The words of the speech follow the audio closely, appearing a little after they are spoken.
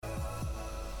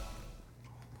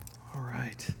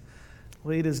right.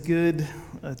 Well, it is good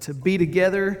to be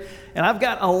together, and I've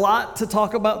got a lot to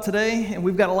talk about today, and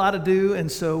we've got a lot to do, and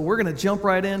so we're going to jump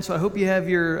right in. So I hope you have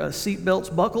your seat belts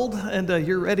buckled, and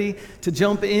you're ready to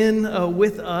jump in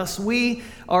with us. We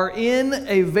are in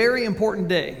a very important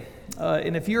day,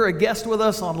 and if you're a guest with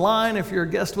us online, if you're a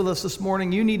guest with us this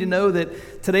morning, you need to know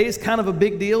that today is kind of a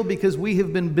big deal because we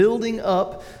have been building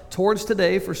up towards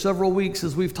today for several weeks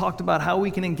as we've talked about how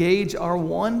we can engage our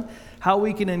one, how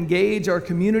we can engage our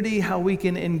community, how we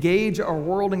can engage our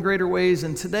world in greater ways.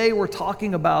 And today we're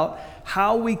talking about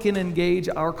how we can engage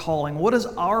our calling. What is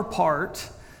our part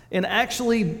in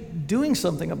actually doing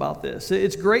something about this?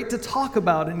 It's great to talk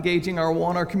about engaging our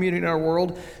one, our community, and our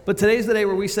world, but today's the day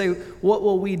where we say, what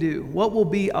will we do? What will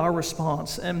be our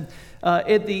response? And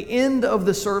at the end of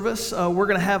the service, we're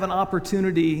going to have an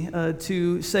opportunity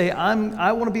to say,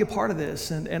 I want to be a part of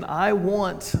this, and I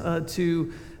want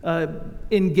to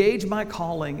engage my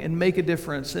calling and make a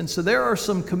difference. And so there are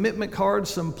some commitment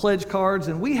cards, some pledge cards,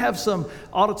 and we have some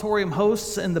auditorium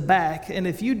hosts in the back. And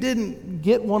if you didn't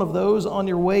get one of those on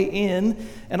your way in,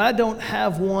 and I don't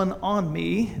have one on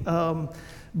me,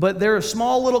 but they're a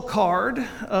small little card,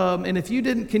 and if you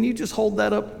didn't, can you just hold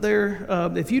that up there?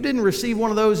 If you didn't receive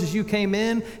one of those as you came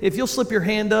in, if you'll slip your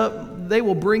hand up, they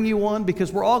will bring you one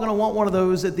because we're all going to want one of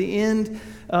those at the end,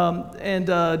 and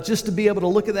just to be able to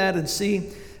look at that and see.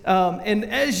 And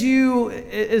as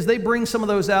they bring some of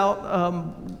those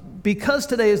out, because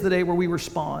today is the day where we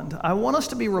respond, I want us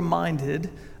to be reminded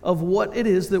of what it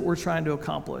is that we're trying to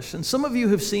accomplish. And some of you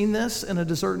have seen this in a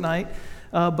dessert night,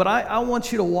 but I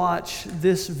want you to watch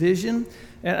this vision,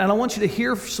 and I want you to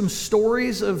hear some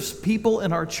stories of people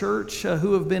in our church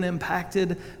who have been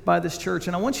impacted by this church.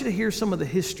 And I want you to hear some of the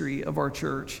history of our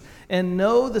church and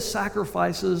know the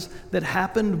sacrifices that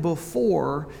happened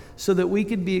before so that we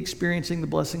could be experiencing the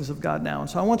blessings of God now. And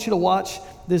so I want you to watch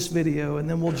this video, and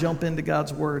then we'll jump into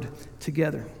God's Word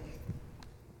together.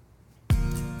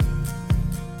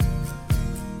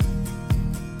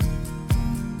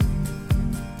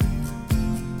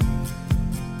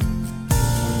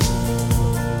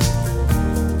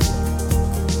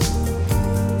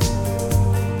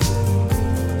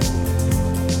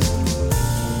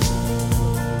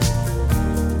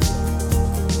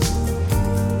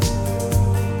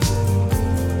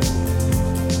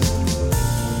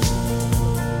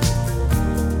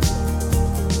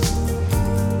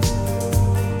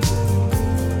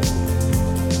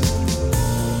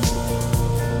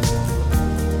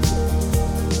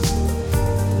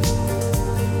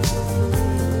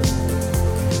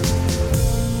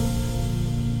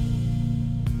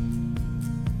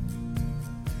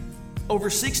 Over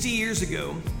 60 years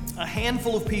ago, a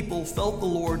handful of people felt the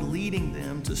Lord leading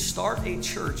them to start a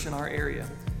church in our area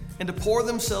and to pour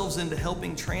themselves into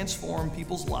helping transform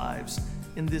people's lives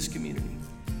in this community.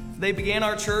 They began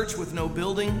our church with no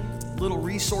building, little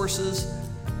resources,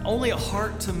 only a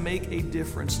heart to make a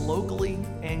difference locally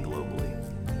and globally.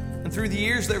 And through the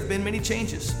years, there have been many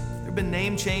changes. There have been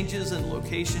name changes and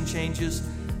location changes.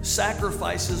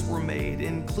 Sacrifices were made,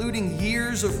 including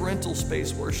years of rental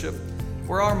space worship,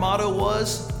 where our motto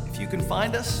was, if you can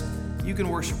find us, you can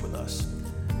worship with us.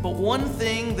 But one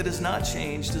thing that has not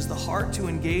changed is the heart to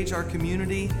engage our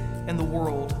community and the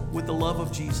world with the love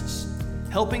of Jesus,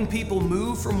 helping people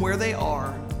move from where they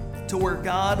are to where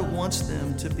God wants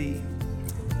them to be.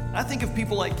 I think of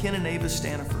people like Ken and Ava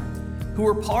Stanifer, who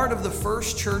were part of the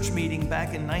first church meeting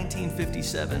back in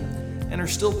 1957 and are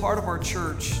still part of our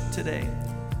church today.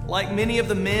 Like many of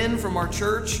the men from our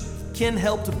church, Ken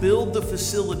helped build the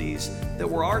facilities that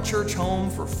were our church home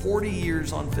for 40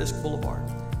 years on Fisk Boulevard.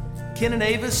 Ken and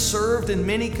Ava served in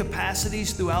many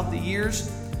capacities throughout the years,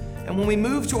 and when we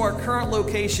moved to our current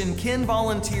location, Ken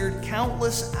volunteered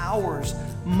countless hours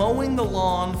mowing the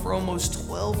lawn for almost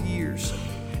 12 years.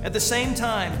 At the same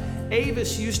time,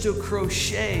 Avis used to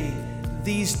crochet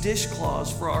these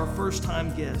dishcloths for our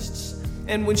first-time guests.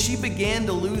 And when she began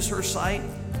to lose her sight,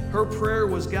 her prayer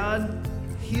was, God,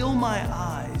 heal my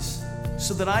eyes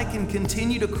so that I can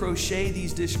continue to crochet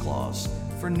these dishcloths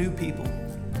for new people.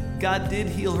 God did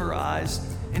heal her eyes,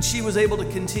 and she was able to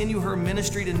continue her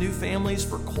ministry to new families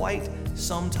for quite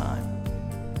some time.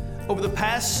 Over the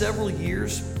past several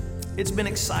years, it's been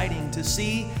exciting to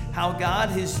see how God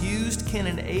has used Ken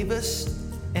and Avis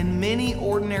and many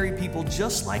ordinary people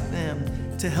just like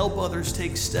them to help others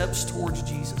take steps towards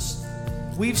Jesus.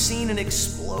 We've seen an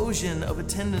explosion of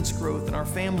attendance growth in our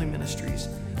family ministries,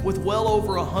 with well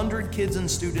over 100 kids and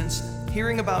students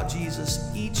hearing about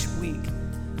Jesus each week.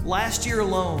 Last year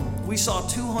alone, we saw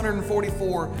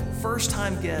 244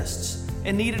 first-time guests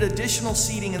and needed additional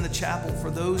seating in the chapel for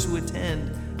those who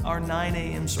attend our 9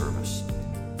 a.m. service.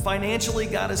 Financially,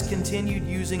 God has continued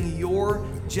using your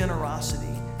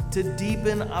generosity to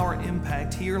deepen our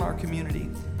impact here in our community.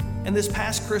 And this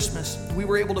past Christmas, we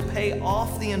were able to pay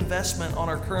off the investment on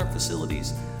our current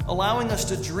facilities, allowing us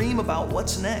to dream about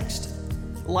what's next.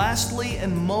 Lastly,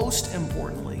 and most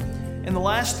importantly, in the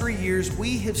last 3 years,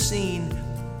 we have seen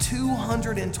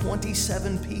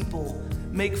 227 people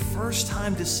make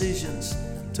first-time decisions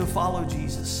to follow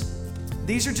Jesus.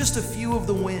 These are just a few of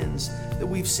the wins that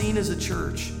we've seen as a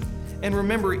church. And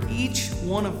remember, each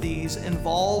one of these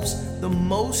involves the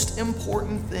most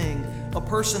important thing, a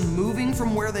person moving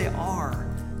from where they are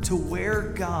to where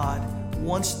God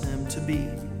wants them to be.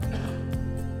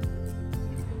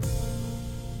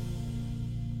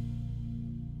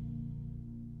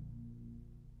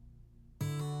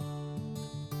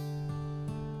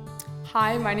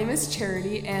 Hi, my name is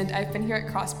Charity, and I've been here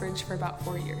at Crossbridge for about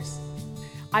 4 years.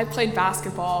 I played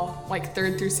basketball like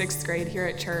 3rd through 6th grade here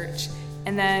at church,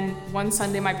 and then one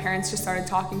Sunday my parents just started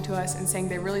talking to us and saying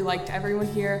they really liked everyone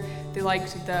here. They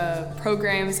liked the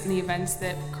programs and the events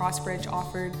that Crossbridge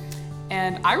offered,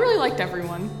 and I really liked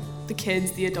everyone, the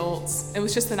kids, the adults. It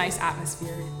was just a nice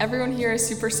atmosphere. Everyone here is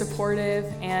super supportive,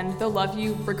 and they'll love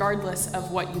you regardless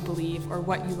of what you believe or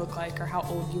what you look like or how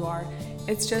old you are.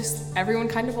 It's just everyone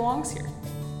kind of belongs here.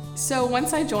 So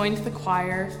once I joined the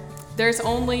choir, there's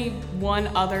only one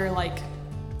other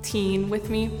teen with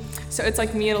me. So it's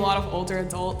me and a lot of older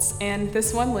adults. And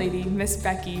this one lady, Miss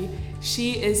Becky,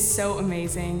 she is so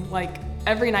amazing.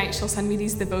 Every night she'll send me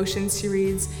these devotions she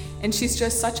reads, and she's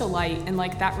just such a light, and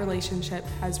that relationship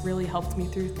has really helped me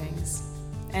through things.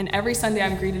 And every Sunday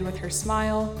I'm greeted with her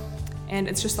smile, and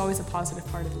it's just always a positive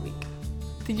part of the week.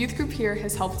 The youth group here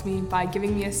has helped me by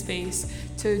giving me a space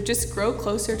to just grow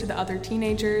closer to the other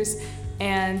teenagers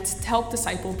and to help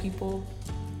disciple people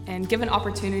and give an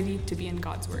opportunity to be in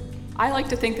God's Word. I like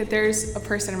to think that there's a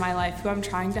person in my life who I'm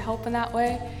trying to help in that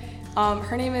way.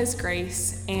 Her name is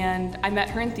Grace, and I met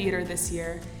her in theater this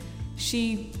year.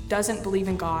 She doesn't believe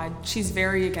in God. She's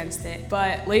very against it.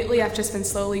 But lately I've just been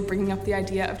slowly bringing up the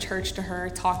idea of church to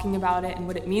her, talking about it and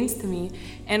what it means to me.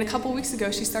 And a couple weeks ago,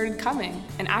 she started coming.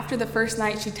 And after the first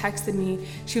night, she texted me.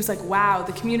 She was like, wow,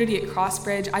 the community at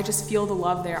Crossbridge, I just feel the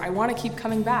love there. I want to keep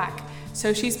coming back.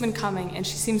 So she's been coming, and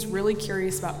she seems really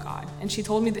curious about God. And she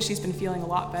told me that she's been feeling a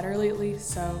lot better lately,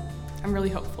 so I'm really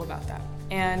hopeful about that.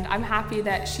 And I'm happy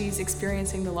that she's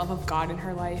experiencing the love of God in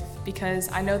her life,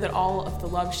 because I know that all of the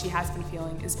love she has been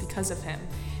feeling is because of Him.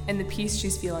 And the peace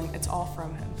she's feeling, it's all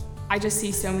from Him. I just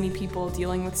see so many people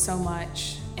dealing with so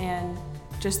much and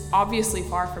just obviously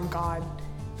far from God.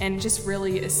 And it just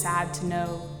really is sad to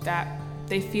know that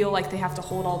they feel like they have to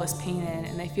hold all this pain in,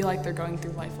 and they feel like they're going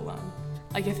through life alone.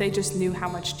 If they just knew how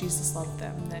much Jesus loved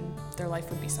them, then their life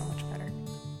would be so much better.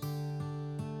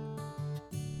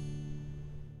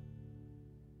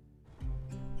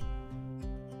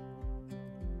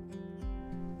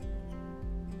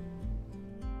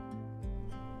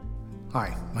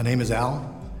 Hi, my name is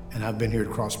Al, and I've been here at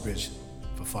Crossbridge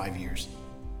for 5 years.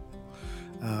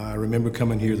 I remember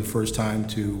coming here the first time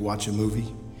to watch a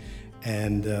movie,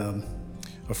 and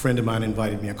a friend of mine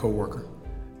invited me, a coworker.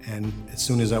 And as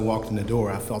soon as I walked in the door,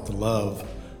 I felt the love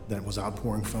that was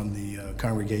outpouring from the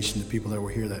congregation, the people that were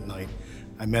here that night.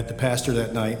 I met the pastor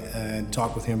that night and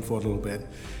talked with him for a little bit.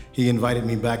 He invited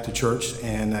me back to church,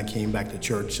 and I came back to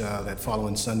church that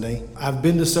following Sunday. I've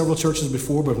been to several churches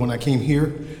before, but when I came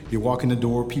here, you walk in the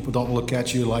door, people don't look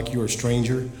at you like you're a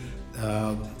stranger.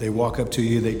 They walk up to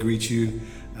you, they greet you.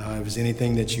 If there's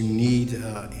anything that you need,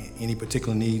 any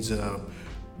particular needs,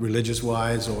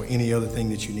 religious-wise or any other thing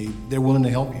that you need, they're willing to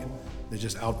help you. They're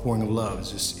just outpouring of love.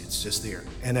 It's just there.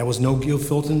 And there was no guilt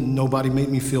feeling. Nobody made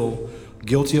me feel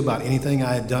guilty about anything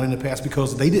I had done in the past,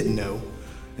 because they didn't know.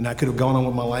 And I could have gone on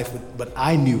with my life, but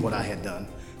I knew what I had done.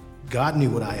 God knew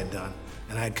what I had done.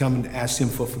 And I had come and asked Him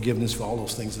for forgiveness for all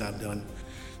those things that I've done.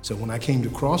 So when I came to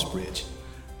Crossbridge,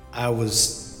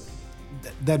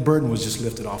 that burden was just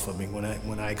lifted off of me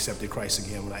when I accepted Christ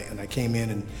again. When I came in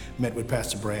and met with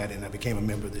Pastor Brad, and I became a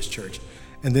member of this church.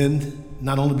 And then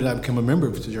not only did I become a member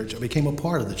of the church, I became a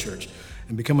part of the church.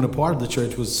 And becoming a part of the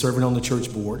church was serving on the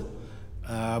church board.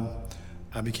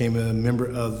 I became a member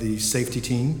of the safety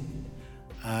team.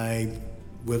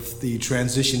 With the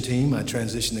transition team, I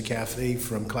transitioned the cafe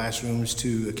from classrooms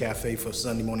to a cafe for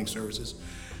Sunday morning services.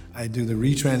 I do the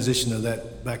retransition of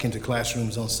that back into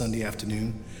classrooms on Sunday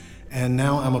afternoon. And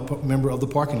now I'm a member of the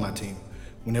parking lot team.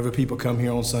 Whenever people come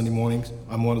here on Sunday mornings,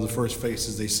 I'm one of the first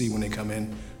faces they see when they come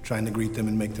in, trying to greet them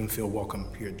and make them feel welcome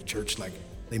here at the church like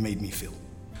they made me feel.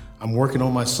 I'm working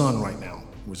on my son right now,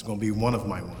 which is going to be one of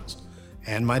my ones,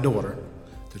 and my daughter,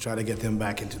 to try to get them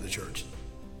back into the church.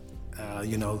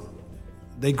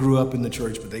 they grew up in the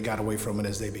church, but they got away from it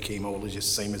as they became older,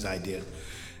 just the same as I did.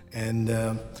 And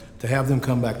to have them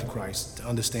come back to Christ, to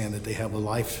understand that they have a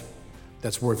life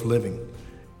that's worth living.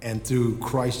 And through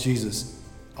Christ Jesus,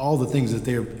 all the things that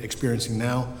they're experiencing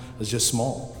now is just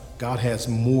small. God has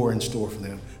more in store for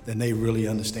them than they really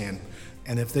understand.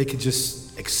 And if they could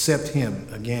just accept him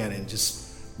again and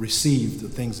just receive the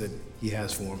things that he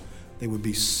has for them, they would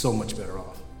be so much better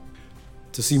off.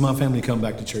 To see my family come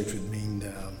back to church would mean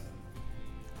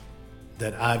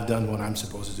that I've done what I'm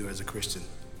supposed to do as a Christian.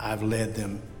 I've led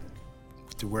them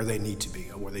to where they need to be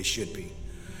or where they should be,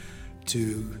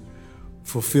 to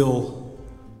fulfill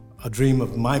a dream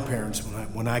of my parents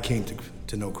when I came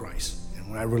to know Christ and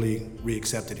when I really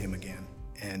re-accepted him again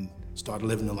and started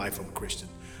living the life of a Christian.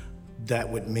 That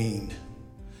would mean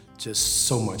just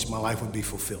so much. My life would be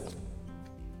fulfilled.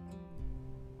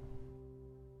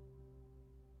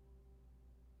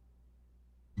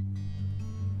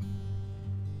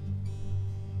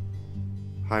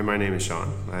 Hi, my name is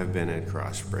Sean. I've been at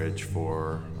Crossbridge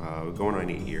for going on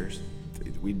 8 years.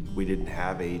 We didn't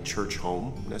have a church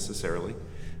home necessarily.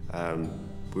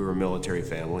 We were a military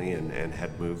family and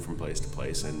had moved from place to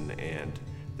place, and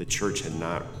the church had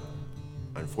not,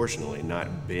 unfortunately,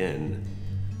 not been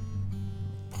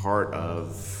part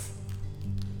of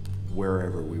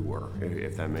wherever we were,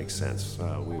 if that makes sense.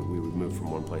 We would move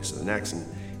from one place to the next,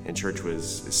 and church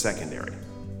was secondary.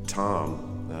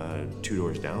 Tom, 2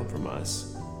 doors down from us,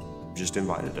 just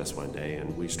invited us one day,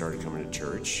 and we started coming to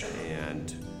church,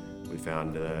 and we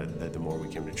found that the more we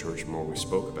came to church, the more we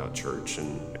spoke about church,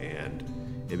 and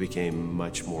it became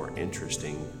much more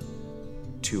interesting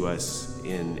to us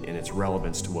in its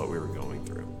relevance to what we were going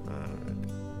through.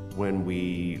 When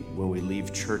we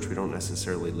leave church, we don't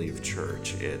necessarily leave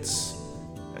church. It's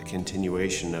a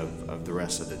continuation of the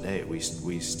rest of the day.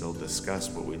 We still discuss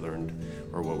what we learned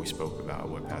or what we spoke about,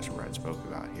 what Pastor Brad spoke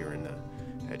about here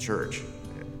at church.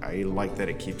 I like that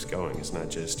it keeps going. It's not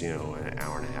just an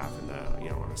hour and a half on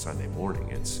a Sunday morning.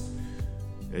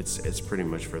 It's pretty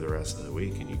much for the rest of the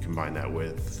week, and you combine that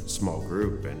with small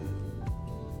group, and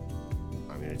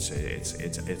I mean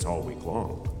it's all week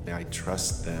long. I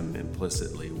trust them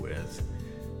implicitly with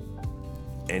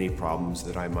any problems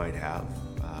that I might have,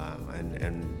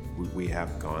 and we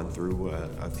have gone through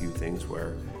a few things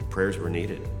where prayers were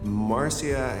needed.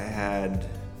 Marcia had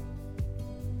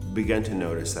begun to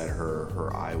notice that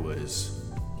her eye was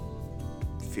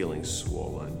feeling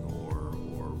swollen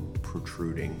or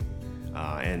protruding,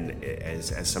 and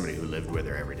as somebody who lived with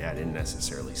her every day, I didn't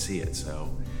necessarily see it.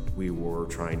 So we were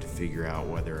trying to figure out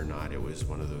whether or not it was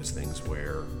one of those things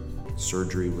where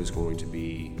surgery was going to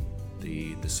be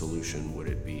the solution. Would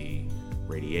it be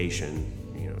radiation,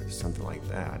 something like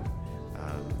that?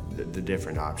 The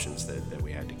different options that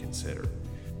we had to consider.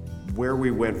 Where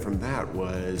we went from that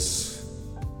was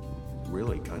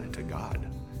really kind of to God,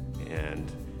 and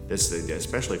this,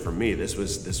 especially for me, this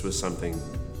was something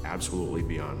absolutely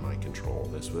beyond my control.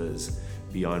 This was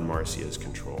beyond Marcia's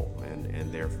control,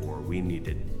 and therefore we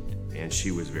needed. And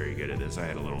she was very good at this. I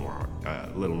had a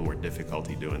little more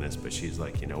difficulty doing this, but she's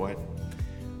like, you know what?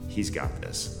 He's got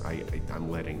this.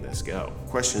 I'm letting this go.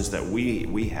 Questions that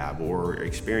we have or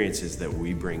experiences that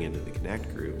we bring into the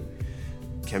Connect group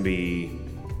can be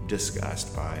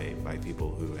discussed by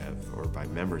people who have, or by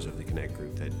members of the Connect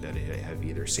group that have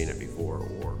either seen it before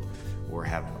or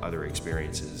have other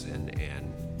experiences, and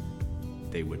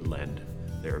they would lend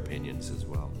their opinions as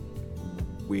well.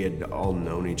 We had all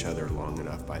known each other long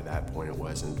enough by that point. It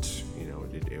wasn't,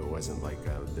 it wasn't like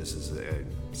this is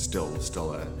still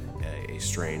a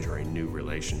strange or a new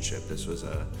relationship. This was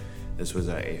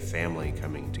a family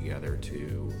coming together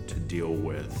to deal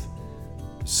with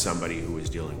somebody who was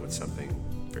dealing with something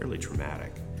fairly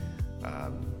traumatic.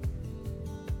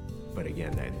 But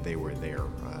again, they were there.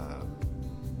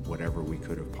 Whatever we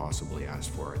could have possibly asked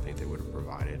for, I think they would have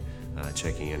provided.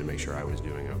 Checking in to make sure I was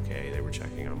doing okay. They were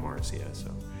checking on Marcia, so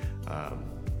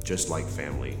just like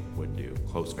family would do,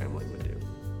 close family would do.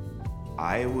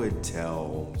 I would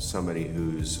tell somebody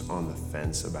who's on the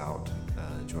fence about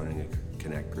joining a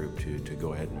Connect group to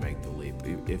go ahead and make the leap.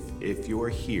 If you're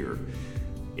here,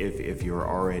 if you're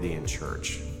already in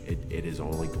church, it is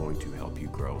only going to help you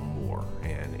grow more.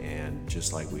 And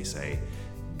just like we say,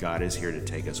 God is here to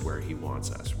take us where He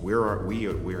wants us.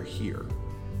 We're here.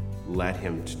 Let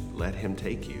Him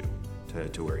take you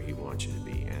to where He wants you to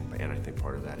be. And I think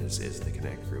part of that is the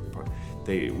Connect group.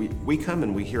 We come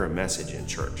and we hear a message in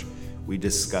church. We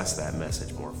discuss that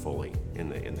message more fully in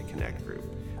the Connect group.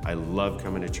 I love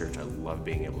coming to church. I love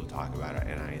being able to talk about it,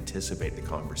 and I anticipate the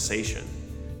conversation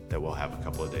that we'll have a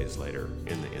couple of days later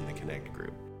in the Connect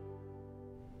group.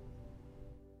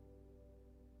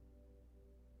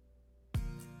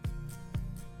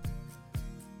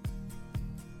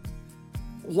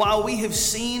 While we have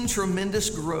seen tremendous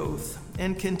growth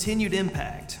and continued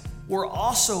impact, we're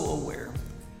also aware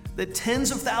that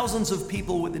tens of thousands of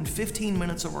people within 15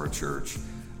 minutes of our church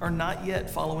are not yet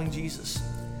following Jesus.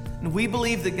 And we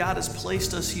believe that God has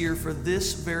placed us here for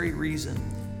this very reason,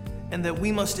 and that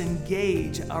we must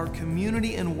engage our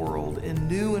community and world in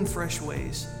new and fresh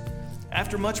ways.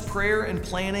 After much prayer and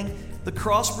planning, the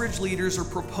Crossbridge leaders are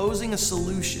proposing a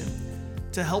solution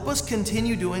to help us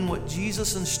continue doing what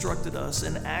Jesus instructed us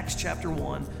in Acts chapter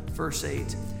 1, verse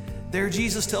 8. There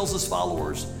Jesus tells his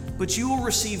followers, "But you will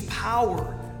receive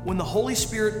power when the Holy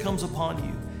Spirit comes upon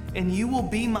you, and you will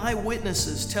be my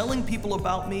witnesses, telling people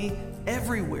about me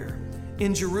everywhere,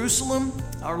 in Jerusalem,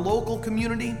 our local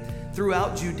community,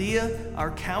 throughout Judea,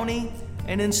 our county,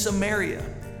 and in Samaria,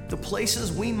 the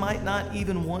places we might not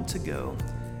even want to go,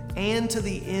 and to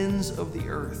the ends of the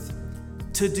earth."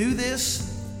 To do this,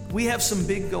 we have some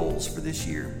big goals for this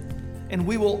year, and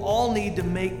we will all need to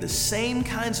make the same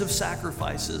kinds of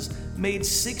sacrifices made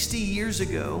 60 years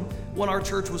ago when our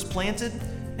church was planted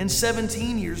and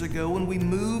 17 years ago when we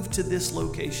moved to this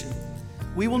location.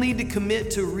 We will need to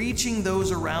commit to reaching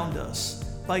those around us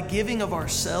by giving of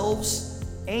ourselves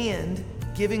and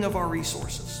giving of our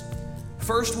resources.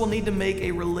 First, we'll need to make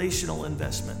a relational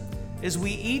investment as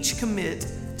we each commit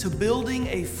to building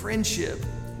a friendship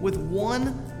with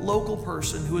one local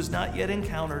person who has not yet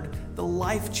encountered the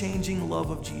life-changing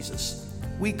love of Jesus.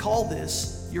 We call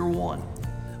this Your One.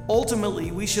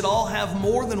 Ultimately, we should all have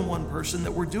more than one person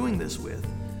that we're doing this with,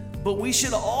 but we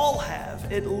should all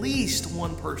have at least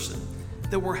one person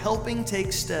that we're helping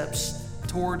take steps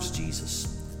towards Jesus.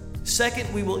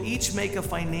 Second, we will each make a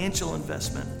financial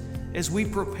investment as we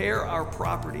prepare our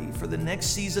property for the next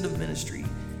season of ministry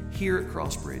here at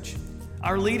Crossbridge.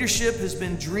 Our leadership has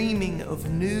been dreaming of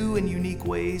new and unique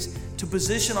ways to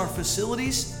position our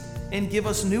facilities and give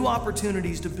us new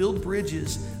opportunities to build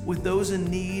bridges with those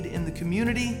in need in the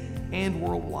community and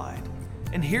worldwide.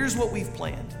 And here's what we've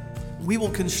planned. We will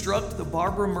construct the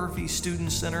Barbara Murphy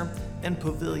Student Center and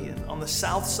Pavilion on the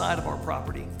south side of our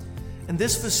property. And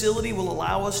this facility will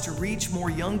allow us to reach more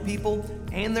young people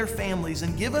and their families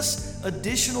and give us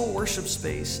additional worship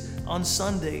space on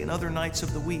Sunday and other nights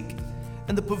of the week.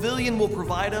 And the pavilion will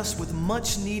provide us with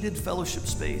much needed fellowship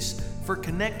space for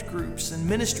connect groups and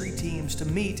ministry teams to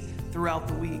meet throughout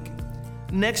the week.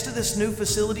 Next to this new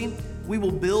facility, we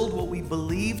will build what we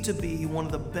believe to be one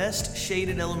of the best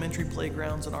shaded elementary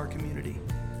playgrounds in our community.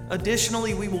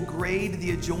 Additionally, we will grade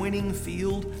the adjoining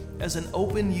field as an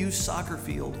open use soccer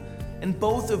field, and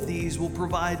both of these will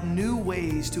provide new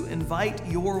ways to invite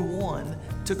your one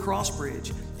to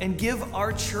Crossbridge and give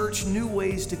our church new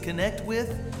ways to connect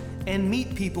with and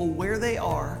meet people where they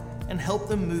are and help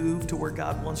them move to where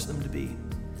God wants them to be.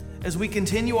 As we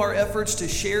continue our efforts to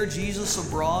share Jesus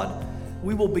abroad,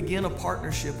 we will begin a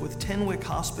partnership with Tenwick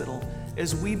Hospital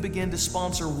as we begin to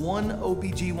sponsor one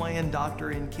OBGYN doctor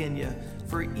in Kenya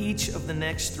for each of the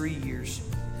next 3 years.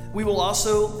 We will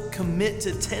also commit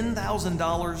to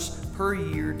 $10,000 per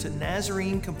year to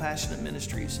Nazarene Compassionate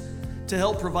Ministries to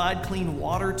help provide clean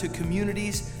water to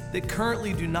communities that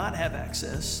currently do not have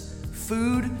access,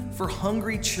 food for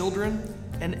hungry children,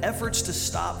 and efforts to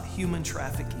stop human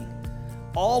trafficking.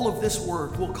 All of this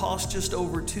work will cost just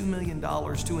over $2 million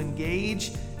to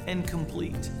engage and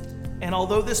complete. And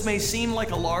although this may seem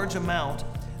like a large amount,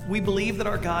 we believe that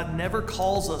our God never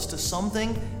calls us to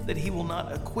something that He will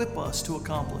not equip us to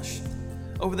accomplish.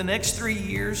 Over the next 3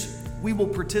 years, we will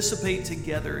participate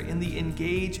together in the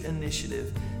Engage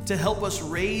initiative to help us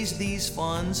raise these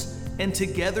funds and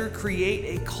together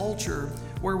create a culture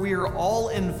where we are all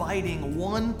inviting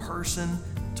one person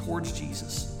towards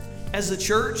Jesus. As a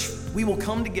church, we will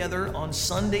come together on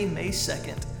Sunday, May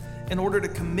 2nd, in order to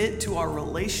commit to our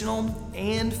relational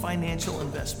and financial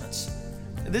investments.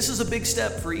 This is a big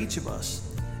step for each of us,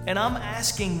 and I'm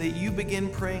asking that you begin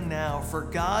praying now for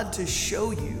God to show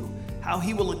you how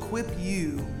He will equip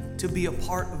you to be a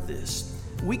part of this.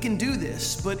 We can do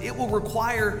this, but it will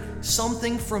require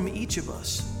something from each of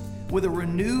us. With a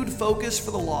renewed focus for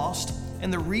the lost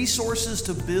and the resources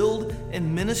to build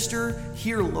and minister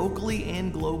here locally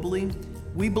and globally,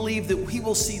 we believe that we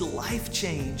will see life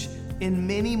change in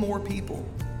many more people.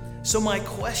 So my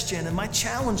question and my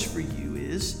challenge for you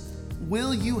is,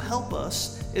 will you help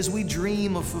us as we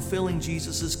dream of fulfilling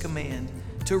Jesus' command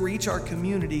to reach our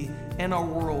community and our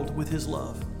world with His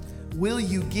love? Will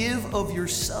you give of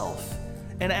yourself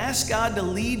and ask God to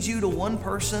lead you to one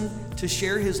person to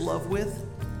share His love with?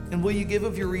 And will you give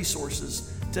of your resources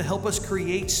to help us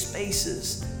create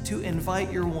spaces to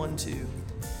invite your one to?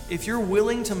 If you're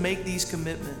willing to make these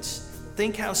commitments,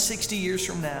 think how 60 years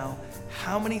from now,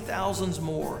 how many thousands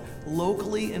more,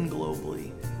 locally and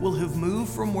globally, will have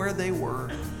moved from where they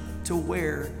were to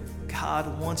where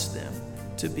God wants them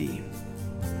to be.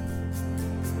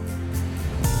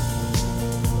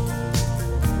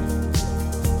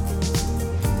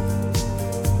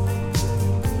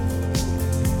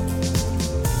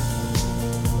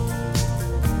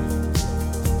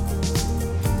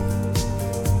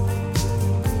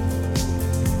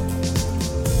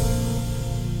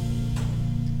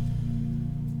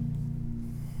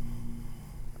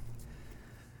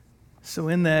 So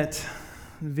in that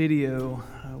video,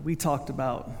 we talked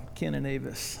about Ken and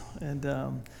Avis. And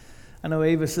I know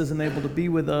Avis isn't able to be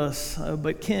with us,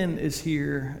 but Ken is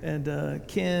here. And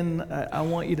Ken, I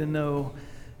want you to know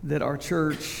that our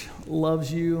church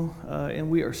loves you, and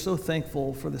we are so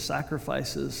thankful for the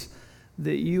sacrifices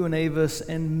that you and Avis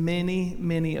and many,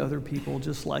 many other people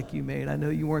just like you made. I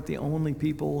know you weren't the only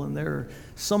people, and there are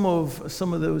some of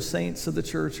those saints of the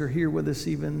church are here with us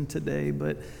even today,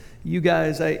 but you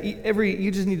guys,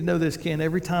 you just need to know this, Ken.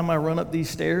 Every time I run up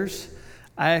these stairs,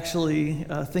 I actually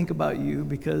think about you,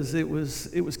 because it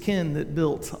was Ken that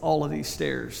built all of these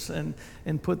stairs and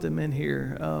put them in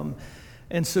here.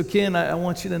 And so, Ken, I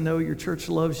want you to know your church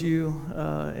loves you,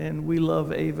 and we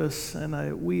love Avis,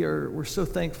 and we're so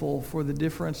thankful for the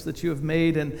difference that you have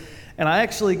made. And I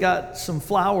actually got some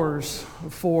flowers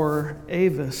for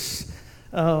Avis.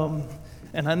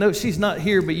 And I know she's not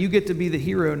here, but you get to be the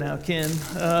hero now, Ken.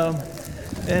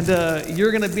 And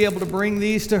you're going to be able to bring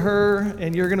these to her,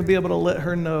 and you're going to be able to let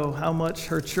her know how much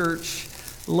her church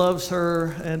loves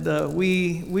her. And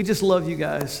we just love you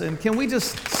guys. And can we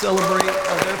just celebrate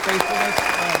their faithfulness?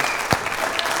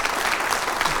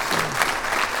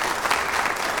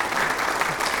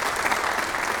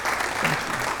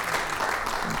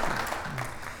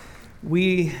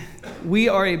 We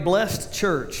are a blessed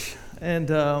church,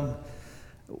 and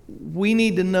we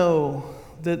need to know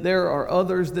that there are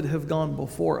others that have gone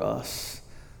before us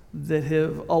that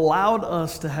have allowed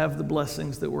us to have the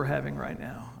blessings that we're having right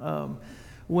now.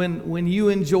 When you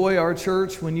enjoy our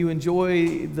church, when you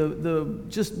enjoy the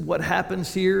just what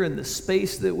happens here and the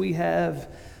space that we have,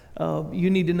 you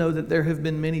need to know that there have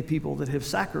been many people that have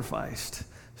sacrificed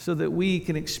so that we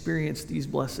can experience these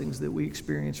blessings that we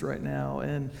experience right now.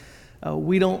 And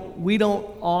we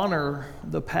don't honor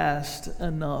the past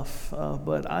enough,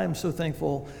 but I am so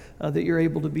thankful that you're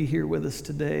able to be here with us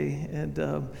today.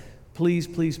 And please,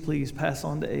 please, please pass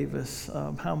on to Avis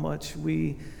how much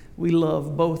we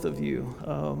love both of you.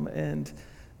 And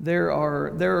there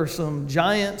are some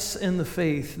giants in the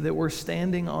faith that we're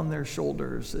standing on their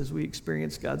shoulders as we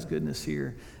experience God's goodness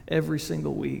here every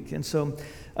single week. And so,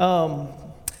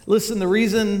 listen, the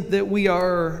reason that we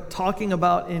are talking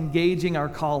about engaging our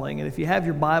calling, and if you have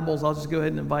your Bibles, I'll just go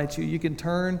ahead and invite you. You can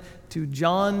turn to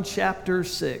John chapter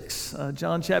 6.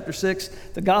 John chapter 6,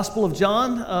 the Gospel of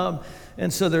John.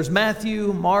 And so there's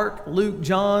Matthew, Mark, Luke,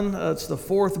 John. It's the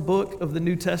fourth book of the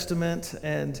New Testament.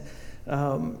 And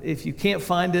if you can't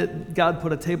find it, God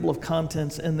put a table of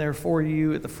contents in there for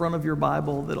you at the front of your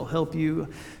Bible that'll help you.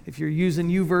 If you're using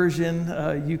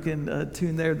YouVersion, you can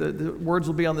tune there. The words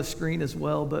will be on the screen as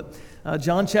well. But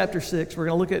John chapter 6, we're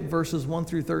going to look at verses 1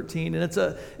 through 13. And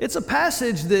it's a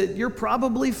passage that you're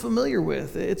probably familiar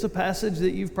with. It's a passage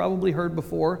that you've probably heard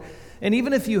before. And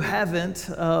even if you haven't,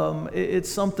 it's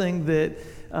something that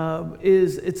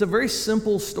it's a very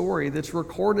simple story that's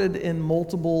recorded in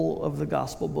multiple of the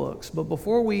gospel books. But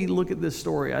before we look at this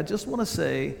story, I just want to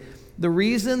say the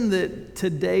reason that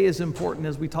today is important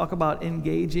as we talk about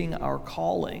engaging our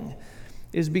calling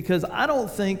is because I don't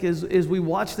think as we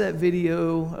watch that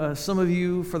video, some of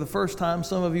you for the first time,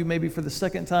 some of you maybe for the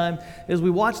second time, as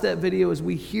we watch that video, as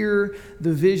we hear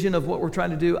the vision of what we're trying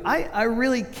to do, I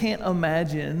really can't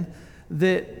imagine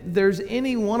that there's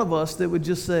any one of us that would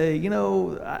just say,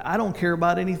 I don't care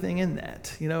about anything in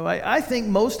that. I think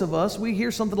most of us, we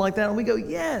hear something like that and we go,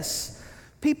 yes,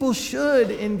 people should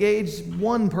engage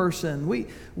one person.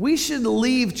 We should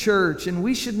leave church and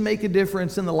we should make a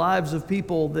difference in the lives of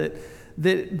people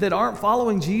that aren't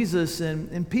following Jesus,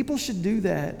 and people should do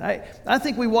that. I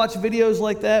think we watch videos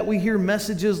like that. We hear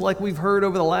messages like we've heard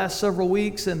over the last several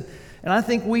weeks, and I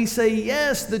think we say,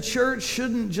 yes, the church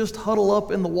shouldn't just huddle up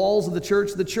in the walls of the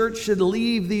church. The church should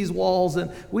leave these walls,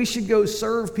 and we should go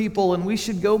serve people, and we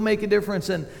should go make a difference.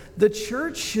 And the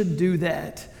church should do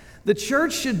that. The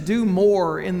church should do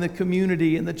more in the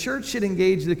community, and the church should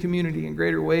engage the community in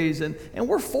greater ways. And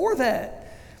we're for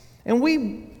that. And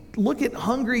look at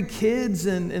hungry kids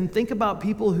and think about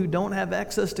people who don't have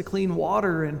access to clean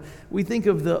water, and we think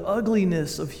of the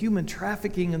ugliness of human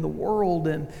trafficking in the world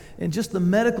and just the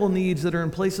medical needs that are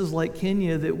in places like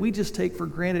Kenya that we just take for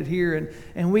granted here,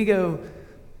 and we go,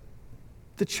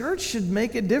 the church should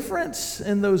make a difference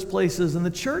in those places, and the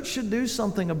church should do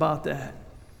something about that.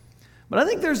 But I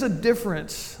think there's a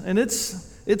difference, and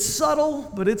it's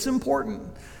subtle, but it's important.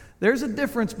 There's a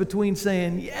difference between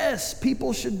saying, yes,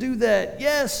 people should do that.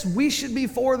 Yes, we should be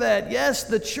for that. Yes,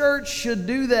 the church should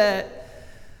do that.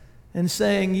 And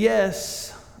saying,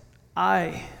 yes,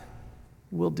 I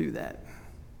will do that.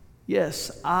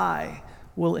 Yes, I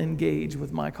will engage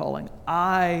with my calling.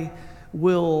 I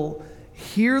will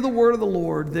hear the word of the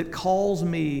Lord that calls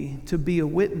me to be a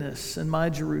witness in my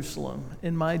Jerusalem,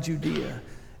 in my Judea,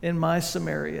 in my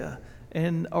Samaria,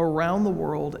 and around the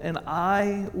world, and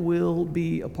I will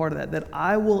be a part of that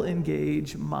I will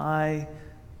engage my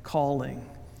calling.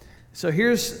 So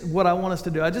here's what I want us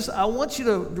to do. I want you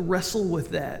to wrestle with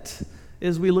that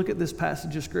as we look at this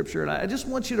passage of Scripture. And I just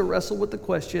want you to wrestle with the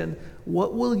question,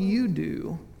 what will you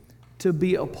do to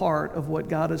be a part of what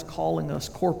God is calling us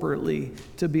corporately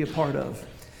to be a part of?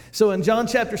 So in John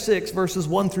chapter 6, verses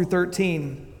 1 through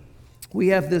 13, we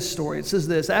have this story. It says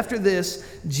this: after this,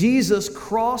 Jesus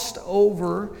crossed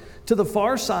over to the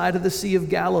far side of the Sea of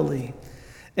Galilee,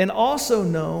 and also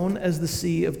known as the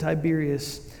Sea of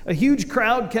Tiberias. A huge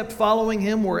crowd kept following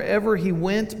him wherever he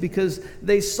went because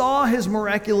they saw his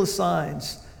miraculous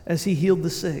signs as he healed the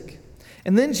sick.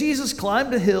 And then Jesus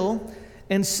climbed a hill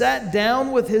and sat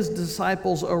down with his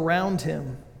disciples around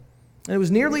him. And it was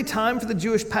nearly time for the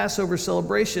Jewish Passover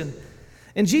celebration.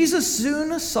 And Jesus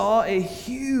soon saw a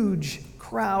huge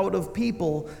crowd of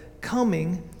people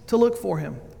coming to look for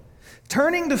him.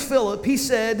 Turning to Philip, he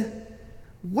said,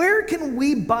 "Where can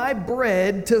we buy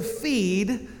bread to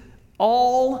feed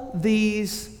all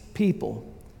these people?"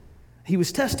 He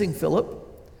was testing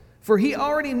Philip, for he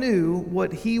already knew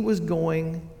what he was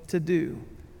going to do.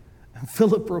 And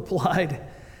Philip replied,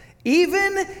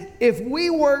 "Even if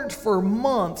we worked for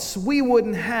months, we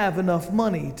wouldn't have enough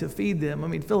money to feed them." I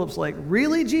mean, Philip's like,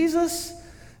 "Really, Jesus?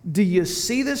 Do you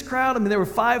see this crowd?" I mean, there were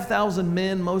 5,000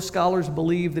 men. Most scholars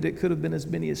believe that it could have been as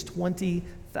many as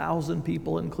 20,000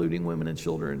 people, including women and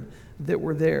children, that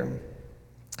were there.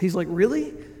 He's like,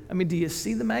 "Really? I mean, do you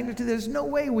see the magnitude? There's no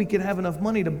way we could have enough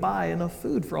money to buy enough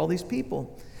food for all these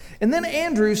people." And then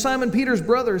Andrew, Simon Peter's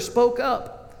brother, spoke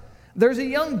up. "There's a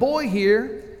young boy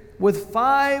here with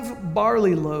 5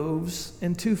 barley loaves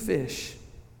and 2 fish.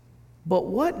 But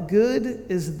what good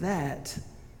is that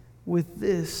with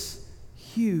this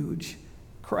huge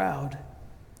crowd?"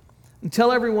 "And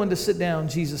tell everyone to sit down,"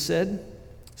 Jesus said.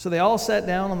 So they all sat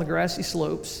down on the grassy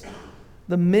slopes.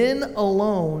 The men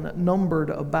alone numbered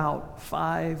about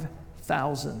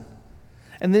 5,000.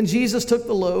 And then Jesus took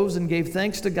the loaves and gave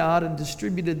thanks to God and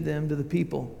distributed them to the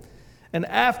people. And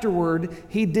afterward,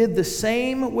 he did the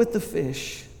same with the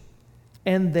fish.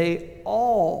 And they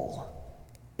all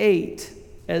ate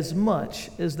as much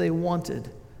as they wanted.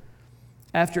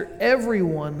 After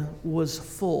everyone was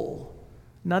full,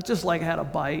 not just like had a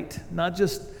bite, not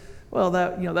just, well,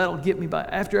 that'll get me by.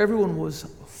 After everyone was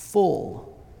full,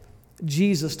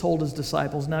 Jesus told his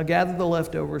disciples, "Now gather the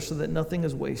leftovers so that nothing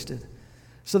is wasted."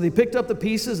 So they picked up the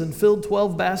pieces and filled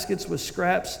 12 baskets with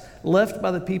scraps left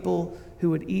by the people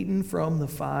who had eaten from the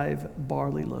 5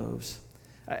 barley loaves.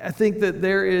 I think that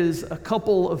there is a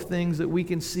couple of things that we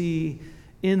can see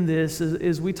in this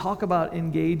as we talk about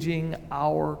engaging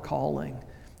our calling.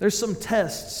 There's some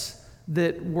tests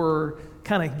that were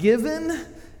kind of given,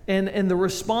 and the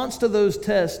response to those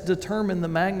tests determined the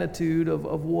magnitude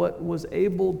of what was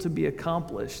able to be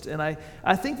accomplished. And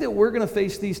I think that we're going to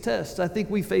face these tests. I think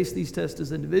we face these tests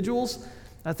as individuals.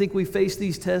 I think we face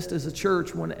these tests as a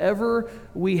church whenever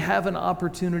we have an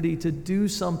opportunity to do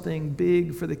something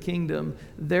big for the kingdom.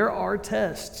 There are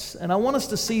tests, and I want us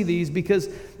to see these because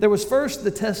there was first the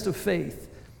test of faith.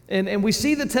 And we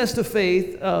see the test of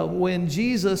faith when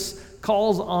Jesus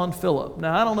calls on Philip.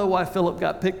 Now, I don't know why Philip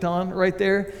got picked on right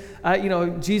there.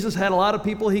 Jesus had a lot of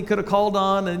people he could have called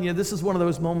on, and this is one of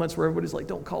those moments where everybody's like,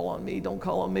 "Don't call on me, don't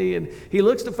call on me." And he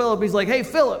looks to Philip, he's like, "Hey,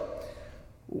 Philip,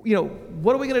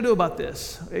 what are we going to do about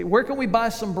this? Where can we buy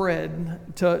some bread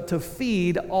to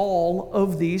feed all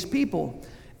of these people?"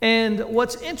 And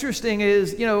what's interesting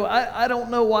is, I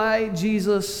don't know why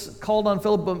Jesus called on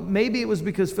Philip, but maybe it was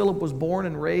because Philip was born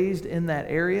and raised in that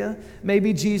area.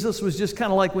 Maybe Jesus was just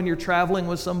kind of like when you're traveling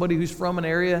with somebody who's from an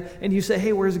area and you say,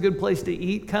 "Hey, where's a good place to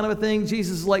eat?" kind of a thing.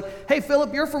 Jesus is like, "Hey,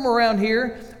 Philip, you're from around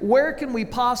here. Where can we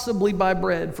possibly buy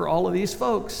bread for all of these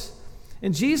folks?"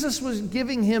 And Jesus was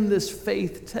giving him this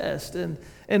faith test.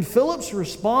 And Philip's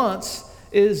response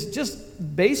is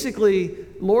just basically,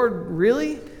 Lord,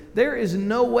 really? There is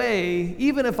no way,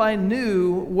 even if I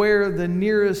knew where the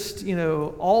nearest,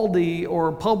 Aldi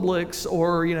or Publix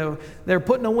or, they're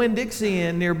putting a Winn-Dixie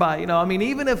in nearby.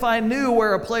 Even if I knew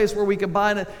where a place where we could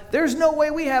buy it, there's no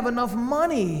way we have enough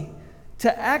money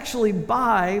to actually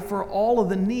buy for all of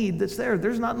the need that's there.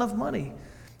 There's not enough money.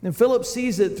 And Philip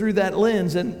sees it through that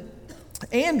lens. And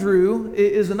Andrew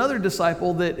is another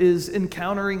disciple that is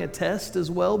encountering a test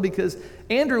as well, because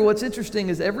Andrew, what's interesting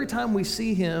is every time we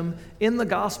see him in the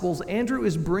Gospels, Andrew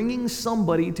is bringing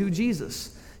somebody to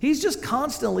Jesus. He's just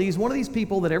constantly, he's one of these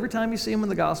people that every time you see him in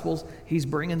the Gospels, he's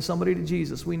bringing somebody to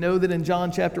Jesus. We know that in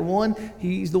John chapter 1,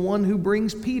 he's the one who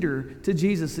brings Peter to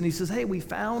Jesus, and he says, hey, we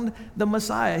found the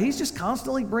Messiah. He's just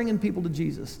constantly bringing people to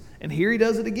Jesus. And here he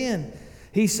does it again.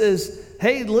 He says,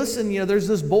 hey, listen, there's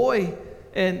this boy,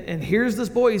 and here's this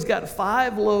boy. He's got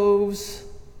 5 loaves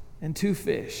and 2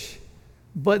 fish.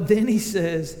 But then he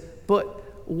says, but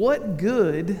what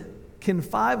good can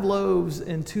 5 loaves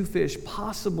and 2 fish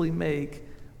possibly make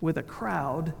with a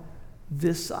crowd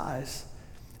this size?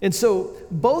 And so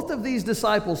both of these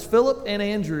disciples, Philip and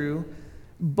Andrew,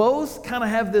 both kind of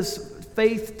have this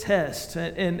faith test.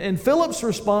 And Philip's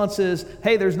response is,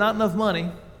 hey, there's not enough money.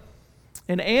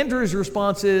 And Andrew's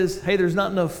response is, hey, there's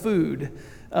not enough food.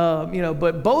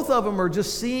 But both of them are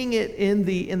just seeing it in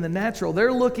the natural.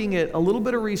 They're looking at a little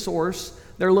bit of resource.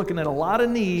 They're looking at a lot of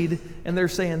need, and they're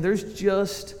saying, there's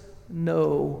just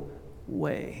no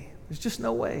way. There's just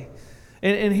no way.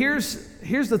 And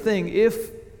here's the thing.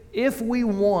 If we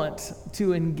want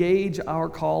to engage our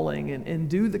calling and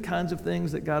do the kinds of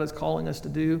things that God is calling us to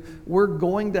do, we're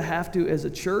going to have to, as a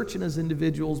church and as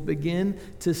individuals, begin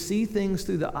to see things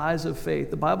through the eyes of faith.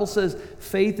 The Bible says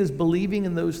faith is believing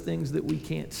in those things that we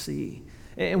can't see.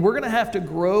 And we're going to have to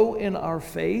grow in our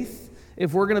faith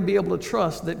if we're going to be able to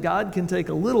trust that God can take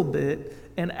a little bit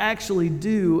and actually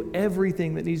do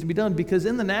everything that needs to be done. Because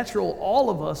in the natural, all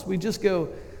of us, we just go,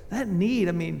 that need,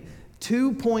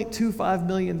 $2.25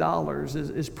 million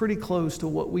is pretty close to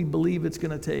what we believe it's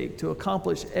going to take to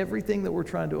accomplish everything that we're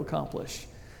trying to accomplish.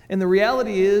 And the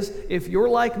reality is, if you're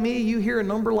like me, you hear a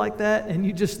number like that and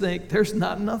you just think, there's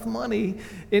not enough money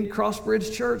in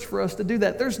Crossbridge Church for us to do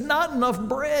that. There's not enough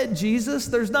bread, Jesus.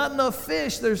 There's not enough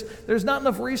fish. There's not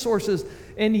enough resources.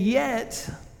 And yet,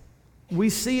 we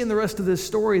see in the rest of this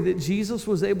story that Jesus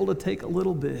was able to take a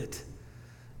little bit,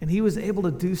 and he was able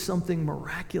to do something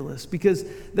miraculous, because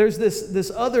there's this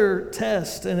other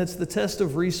test, and it's the test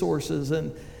of resources.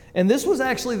 And this was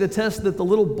actually the test that the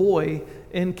little boy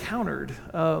encountered.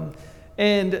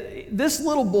 And this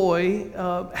little boy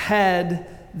had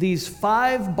these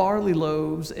 5 barley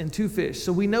loaves and 2 fish.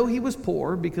 So we know he was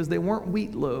poor because they weren't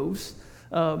wheat loaves.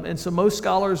 And so most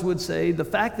scholars would say the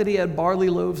fact that he had barley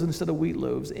loaves instead of wheat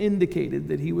loaves indicated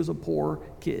that he was a poor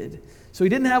kid. So he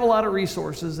didn't have a lot of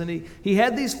resources, and he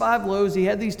had these 5 loaves, he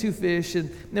had these 2 fish, and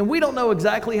we don't know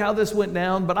exactly how this went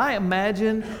down, but I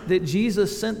imagine that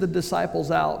Jesus sent the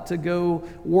disciples out to go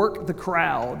work the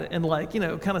crowd and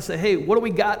kind of say, hey, what do we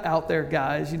got out there,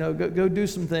 guys? Go do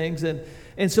some things.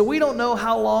 And so we don't know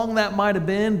how long that might have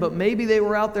been, but maybe they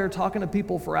were out there talking to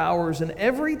people for hours. And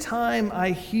every time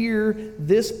I hear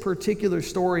this particular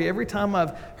story, every time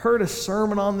I've heard a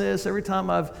sermon on this, every time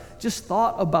I've just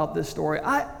thought about this story,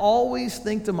 I always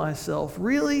think to myself,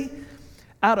 really?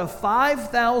 Out of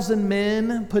 5,000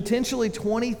 men, potentially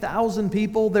 20,000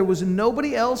 people, there was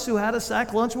nobody else who had a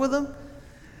sack lunch with them?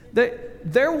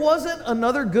 There wasn't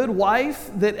another good wife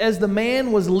that as the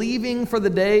man was leaving for the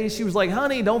day, she was like,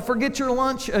 honey, don't forget your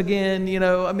lunch again.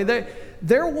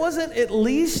 There wasn't at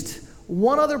least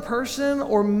one other person,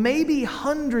 or maybe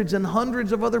hundreds and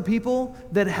hundreds of other people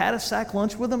that had a sack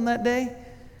lunch with them that day.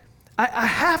 I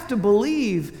have to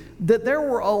believe that there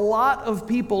were a lot of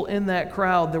people in that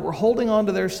crowd that were holding on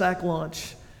to their sack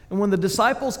lunch. And when the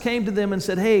disciples came to them and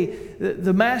said, hey,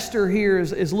 the master here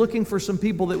is looking for some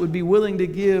people that would be willing to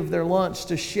give their lunch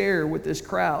to share with this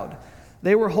crowd,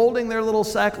 they were holding their little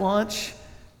sack lunch,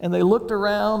 and they looked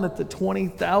around at the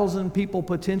 20,000 people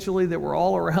potentially that were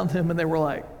all around them, and they were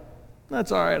like,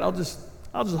 that's all right, I'll just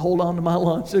hold on to my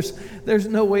lunch. There's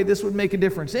no way this would make a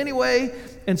difference anyway,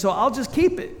 and so I'll just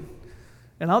keep it,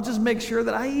 and I'll just make sure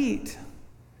that I eat.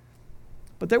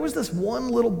 But there was this one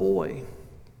little boy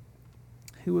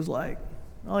who was like,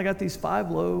 well, I got these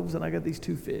 5 loaves and I got these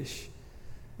 2 fish.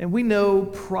 And we know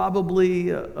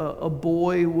probably a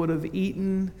boy would have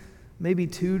eaten maybe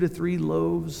 2 to 3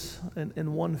 loaves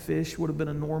and 1 fish would have been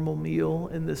a normal meal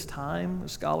in this time,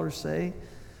 scholars say.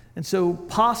 And so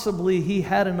possibly he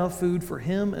had enough food for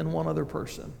him and one other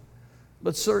person.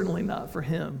 but certainly not for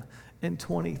him and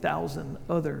 20,000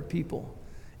 other people.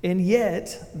 And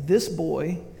yet, this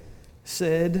boy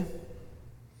said,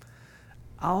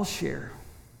 I'll share.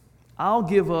 I'll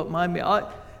give up my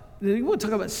meal. You want to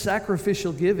talk about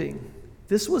sacrificial giving?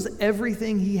 This was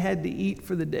everything he had to eat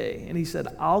for the day. And he said,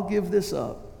 I'll give this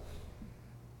up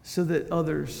so that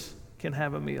others can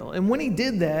have a meal. And when he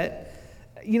did that,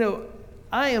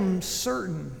 I am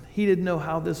certain he didn't know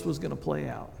how this was going to play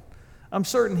out. I'm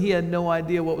certain he had no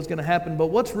idea what was going to happen. But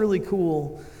what's really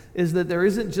cool is that there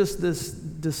isn't just this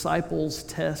disciples'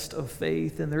 test of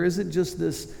faith, and there isn't just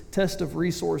this test of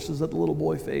resources that the little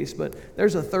boy faced, but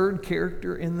there's a third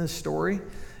character in this story,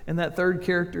 and that third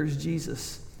character is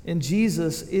Jesus. And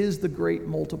Jesus is the great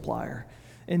multiplier.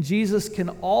 And Jesus can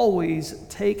always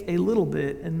take a little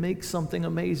bit and make something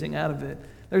amazing out of it.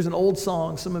 There's an old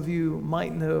song some of you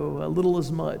might know, "A Little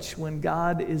As Much," when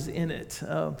God is in it.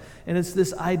 And it's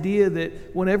this idea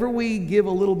that whenever we give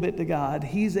a little bit to God,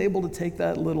 He's able to take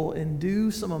that little and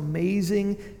do some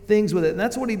amazing things with it. And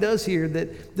that's what He does here,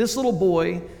 that this little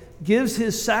boy gives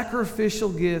his sacrificial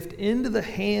gift into the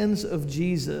hands of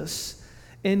Jesus.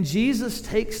 And Jesus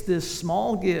takes this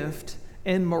small gift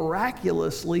and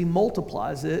miraculously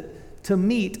multiplies it to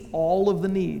meet all of the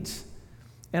needs.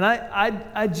 And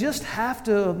I just have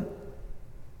to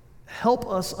help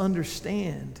us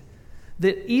understand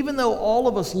that even though all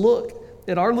of us look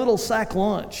at our little sack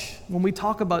lunch when we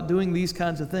talk about doing these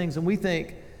kinds of things and we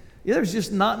think, yeah, there's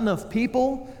just not enough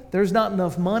people, there's not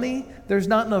enough money, there's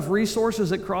not enough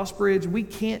resources at Crossbridge, we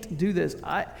can't do this.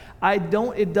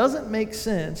 It doesn't make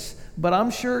sense, but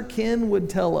I'm sure Ken would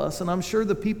tell us, and I'm sure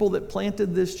the people that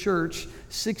planted this church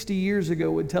 60 years ago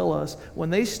would tell us, when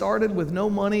they started with no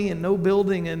money and no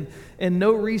building and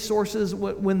no resources,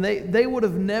 when they would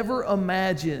have never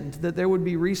imagined that there would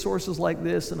be resources like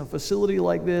this and a facility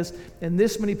like this and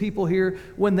this many people here.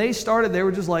 When they started, they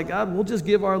were just like, God, we'll just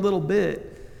give our little bit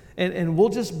and we'll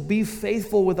just be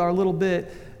faithful with our little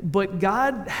bit. But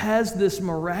God has this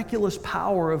miraculous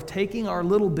power of taking our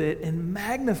little bit and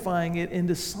magnifying it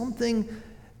into something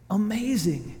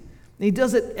amazing. And He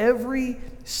does it every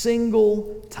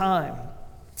single time.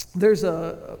 There's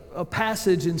a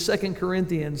passage in 2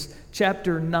 Corinthians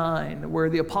chapter 9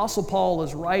 where the Apostle Paul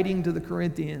is writing to the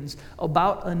Corinthians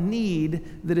about a need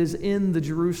that is in the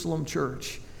Jerusalem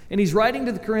church. And he's writing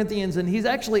to the Corinthians, and he's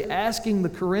actually asking the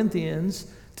Corinthians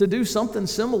to do something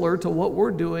similar to what we're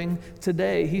doing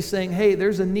today. He's saying, hey,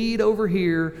 there's a need over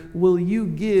here. Will you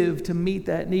give to meet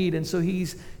that need? And so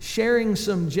he's sharing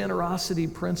some generosity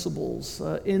principles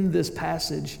in this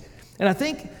passage. And I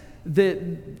think that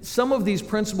some of these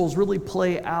principles really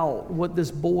play out what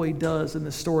this boy does in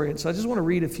this story. And so I just want to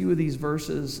read a few of these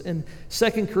verses. In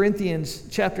 2 Corinthians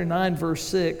chapter 9, verse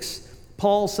 6,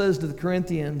 Paul says to the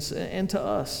Corinthians and to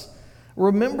us,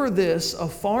 remember this, a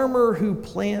farmer who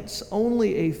plants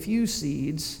only a few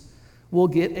seeds will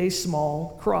get a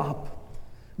small crop,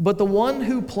 but the one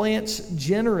who plants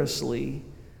generously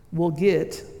will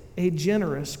get a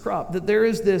generous crop. That there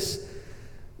is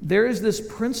this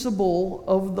principle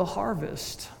of the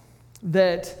harvest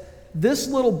that this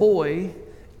little boy,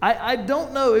 I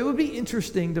don't know, it would be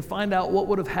interesting to find out what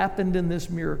would have happened in this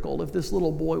miracle if this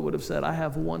little boy would have said, I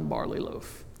have one barley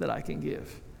loaf that I can give.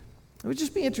 It would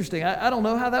just be interesting. I don't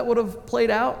know how that would have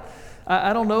played out.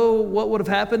 I don't know what would have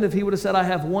happened if he would have said, I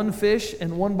have one fish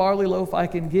and one barley loaf I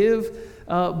can give.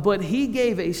 But he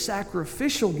gave a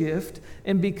sacrificial gift,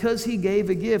 and because he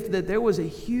gave a gift, that there was a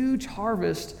huge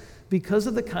harvest because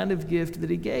of the kind of gift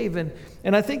that he gave. And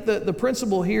I think the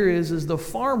principle here is the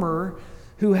farmer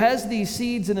who has these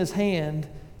seeds in his hand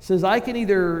says, I can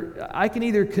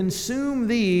either consume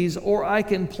these or I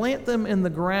can plant them in the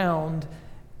ground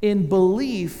in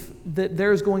belief that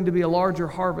there's going to be a larger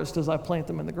harvest as I plant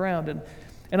them in the ground.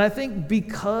 And I think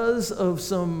because of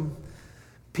some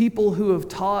people who have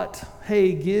taught,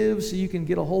 hey, give so you can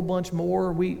get a whole bunch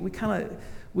more,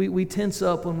 we tense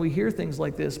up when we hear things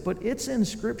like this. But it's in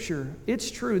Scripture.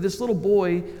 It's true. This little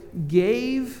boy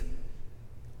gave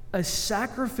a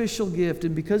sacrificial gift,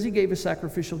 and because he gave a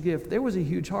sacrificial gift, there was a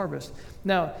huge harvest.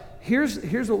 Now, here's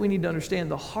what we need to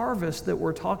understand. The harvest that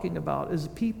we're talking about is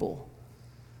people.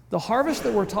 The harvest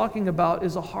that we're talking about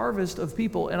is a harvest of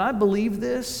people. And I believe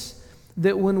this,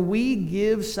 that when we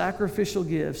give sacrificial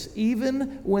gifts,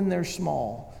 even when they're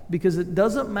small, because it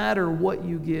doesn't matter what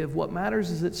you give, what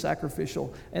matters is it's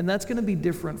sacrificial. And that's going to be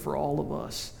different for all of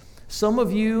us. Some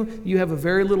of you have a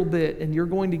very little bit, and you're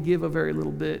going to give a very little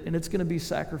bit, and it's going to be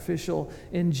sacrificial.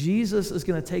 And Jesus is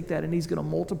going to take that, and He's going to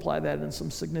multiply that in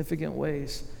some significant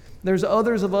ways. There's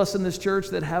others of us in this church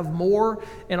that have more,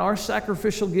 and our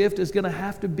sacrificial gift is going to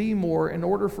have to be more in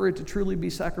order for it to truly be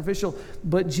sacrificial.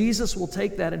 But Jesus will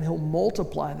take that and he'll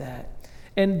multiply that.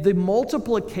 And the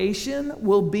multiplication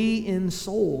will be in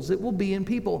souls. It will be in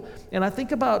people. And I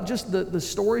think about just the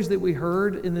stories that we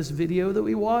heard in this video that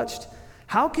we watched.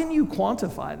 How can you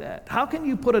quantify that? How can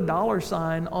you put a dollar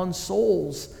sign on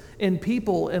souls and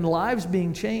people and lives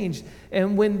being changed?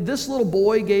 And when this little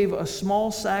boy gave a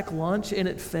small sack lunch and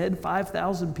it fed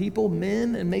 5,000 people,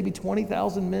 men, and maybe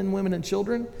 20,000 men, women, and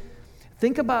children,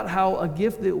 think about how a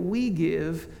gift that we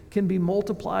give can be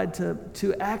multiplied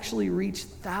to actually reach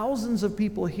thousands of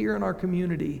people here in our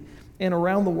community and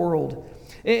around the world.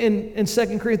 In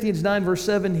 2 Corinthians 9, verse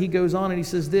 7, he goes on and he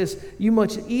says this, "You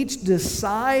must each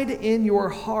decide in your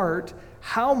heart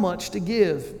how much to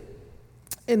give.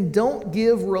 And don't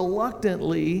give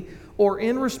reluctantly or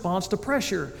in response to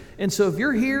pressure." And so if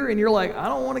you're here and you're like, I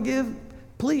don't want to give,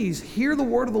 please hear the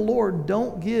word of the Lord.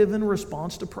 Don't give in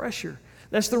response to pressure.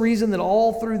 That's the reason that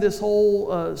all through this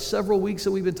whole several weeks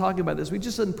that we've been talking about this, we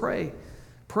just said pray.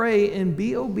 Pray and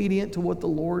be obedient to what the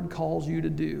Lord calls you to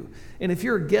do. And if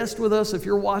you're a guest with us, if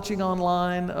you're watching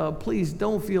online, please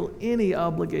don't feel any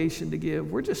obligation to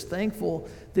give. We're just thankful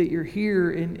that you're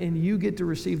here and you get to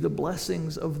receive the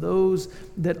blessings of those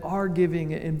that are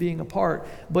giving and being a part.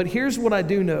 But here's what I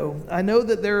do know. I know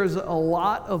that there is a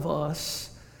lot of us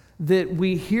that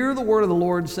we hear the word of the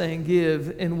Lord saying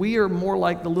give, and we are more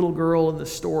like the little girl in the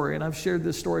story. And I've shared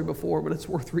this story before, but it's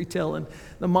worth retelling.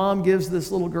 The mom gives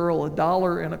this little girl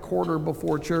 $1.25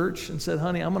 before church and said,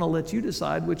 "Honey, I'm going to let you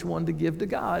decide which one to give to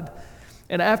God."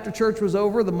 And after church was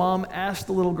over, the mom asked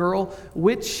the little girl,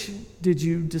 "Which did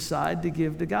you decide to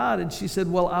give to God?" And she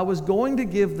said, "Well, I was going to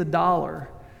give the $1.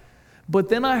 But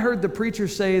then I heard the preacher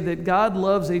say that God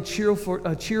loves a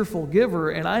cheerful giver,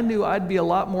 and I knew I'd be a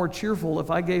lot more cheerful if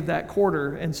I gave that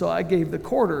quarter, and so I gave the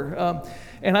quarter."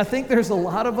 And I think there's a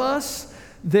lot of us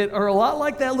that are a lot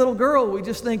like that little girl. We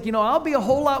just think, I'll be a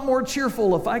whole lot more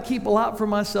cheerful if I keep a lot for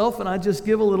myself and I just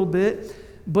give a little bit.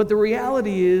 But the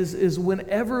reality is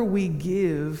whenever we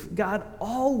give, God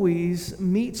always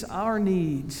meets our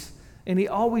needs, and he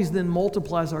always then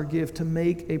multiplies our gift to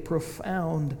make a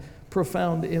profound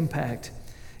impact.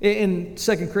 In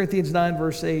 2 Corinthians 9,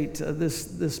 verse 8,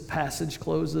 this passage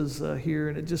closes here,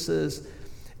 and it just says,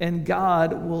 "And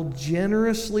God will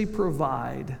generously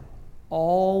provide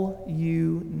all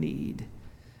you need.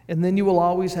 And then you will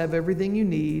always have everything you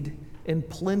need and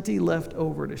plenty left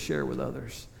over to share with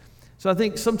others." So I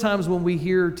think sometimes when we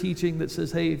hear teaching that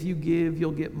says, hey, if you give,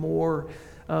 you'll get more,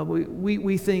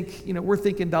 we think, we're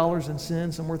thinking dollars and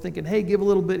cents, and we're thinking, hey, give a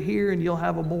little bit here and you'll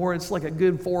have a more. It's like a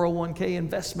good 401k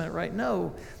investment, right?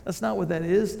 No, that's not what that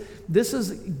is. This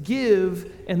is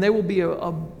give, and there will be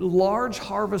a large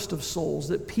harvest of souls,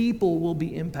 that people will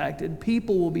be impacted,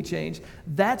 people will be changed.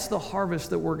 That's the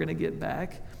harvest that we're going to get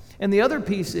back. And the other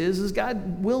piece is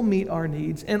God will meet our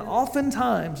needs. And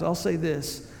oftentimes, I'll say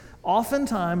this,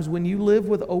 oftentimes when you live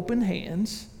with open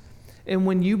hands, and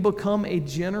when you become a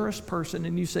generous person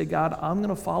and you say, God, I'm going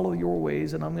to follow your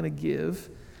ways and I'm going to give,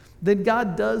 then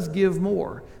God does give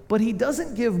more. But he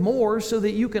doesn't give more so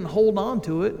that you can hold on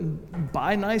to it and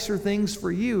buy nicer things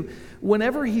for you.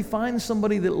 Whenever he finds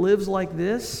somebody that lives like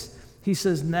this, he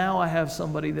says, now I have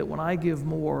somebody that when I give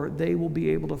more, they will be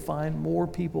able to find more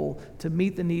people to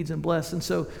meet the needs and bless. And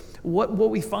so what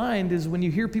we find is when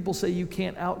you hear people say you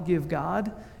can't outgive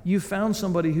God, you found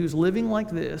somebody who's living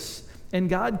like this, and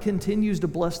God continues to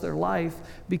bless their life,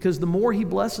 because the more he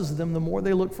blesses them, the more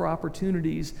they look for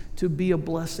opportunities to be a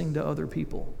blessing to other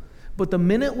people. But the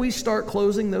minute we start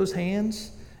closing those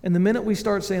hands, and the minute we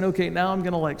start saying, okay, now I'm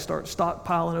going to start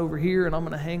stockpiling over here, and I'm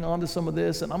going to hang on to some of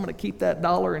this, and I'm going to keep that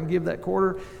 $1 and give that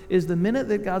quarter, is the minute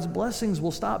that God's blessings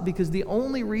will stop, because the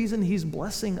only reason he's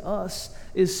blessing us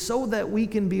is so that we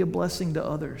can be a blessing to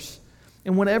others.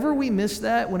 And whenever we miss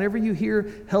that, whenever you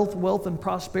hear health, wealth, and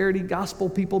prosperity gospel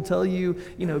people tell you,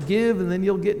 give and then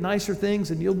you'll get nicer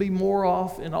things and you'll be more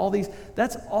off and all these,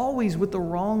 that's always with the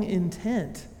wrong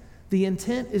intent. The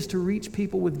intent is to reach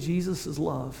people with Jesus'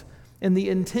 love. And the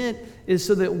intent is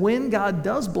so that when God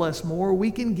does bless more, we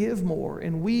can give more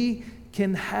and we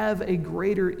can have a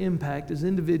greater impact as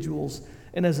individuals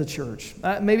and as a church.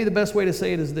 Maybe the best way to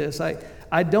say it is this.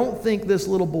 I don't think this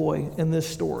little boy in this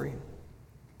story,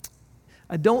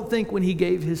 I don't think when he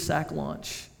gave his sack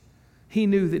lunch, he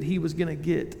knew that he was going to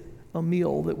get a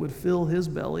meal that would fill his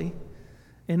belly.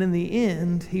 And in the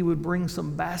end, he would bring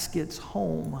some baskets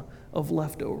home of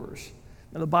leftovers.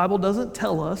 Now, the Bible doesn't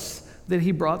tell us that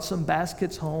he brought some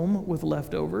baskets home with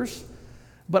leftovers.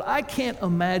 But I can't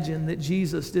imagine that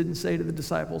Jesus didn't say to the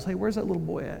disciples, hey, where's that little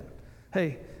boy at?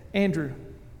 Hey, Andrew,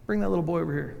 bring that little boy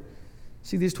over here.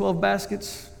 See these 12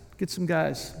 baskets? Get some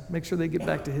guys. Make sure they get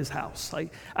back to his house.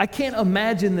 I can't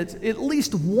imagine that at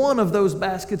least one of those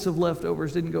baskets of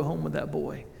leftovers didn't go home with that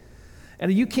boy.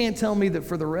 And you can't tell me that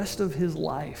for the rest of his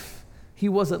life, he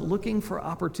wasn't looking for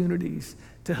opportunities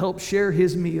to help share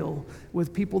his meal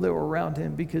with people that were around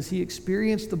him, because he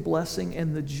experienced the blessing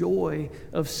and the joy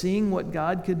of seeing what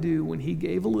God could do when he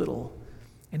gave a little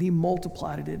and he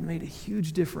multiplied it and made a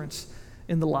huge difference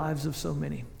in the lives of so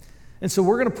many. And so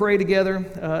we're going to pray together,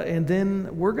 and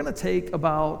then we're going to take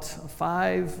about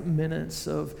 5 minutes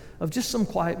of just some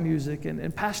quiet music.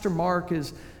 And Pastor Mark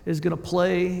is going to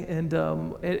play, and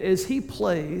as he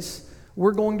plays,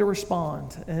 we're going to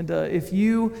respond. And if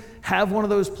you have one of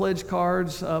those pledge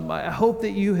cards, I hope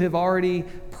that you have already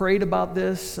prayed about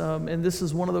this, and this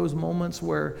is one of those moments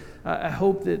where I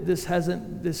hope that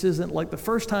this isn't like the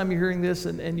first time you're hearing this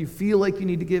and you feel like you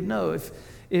need to give. No,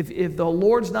 if the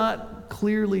Lord's not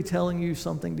clearly telling you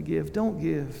something to give, don't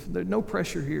give. There's no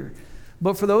pressure here.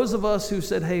 But for those of us who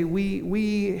said, hey,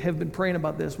 we have been praying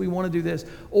about this, we want to do this,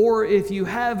 or if you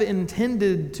have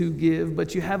intended to give,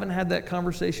 but you haven't had that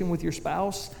conversation with your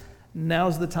spouse,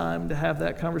 now's the time to have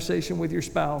that conversation with your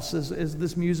spouse as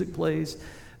this music plays.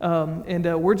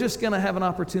 And we're just going to have an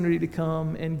opportunity to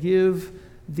come and give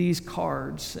these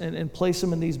cards and place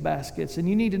them in these baskets. And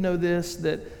you need to know this,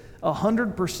 that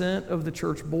 100% of the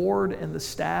church board and the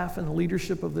staff and the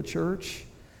leadership of the church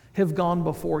have gone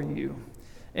before you.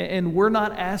 And we're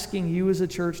not asking you as a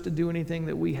church to do anything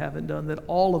that we haven't done, that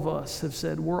all of us have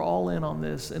said we're all in on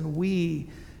this, and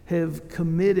we have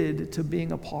committed to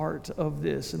being a part of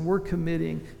this, and we're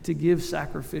committing to give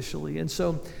sacrificially. And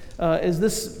so as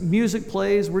this music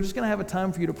plays, we're just going to have a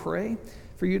time for you to pray,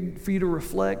 for you to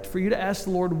reflect, for you to ask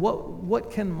the Lord, what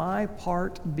can my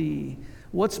part be?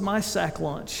 What's my sack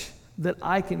lunch that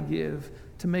I can give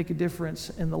to make a difference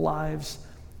in the lives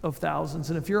of thousands?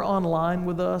 And if you're online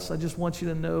with us, I just want you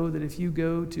to know that if you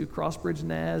go to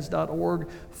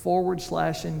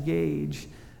crossbridgenaz.org/engage,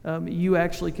 you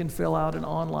actually can fill out an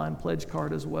online pledge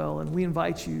card as well. And we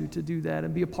invite you to do that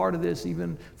and be a part of this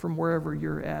even from wherever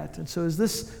you're at. And so as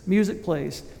this music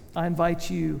plays, I invite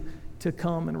you to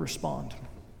come and respond.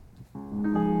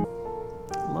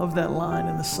 Love that line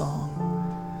in the song.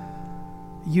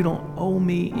 You don't owe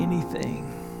me anything.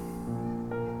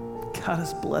 God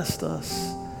has blessed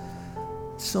us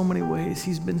in so many ways.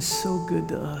 He's been so good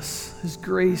to us. His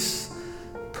grace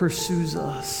pursues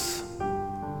us.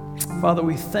 Father,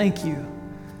 we thank you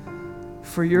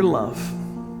for your love.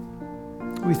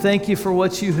 We thank you for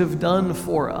what you have done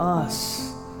for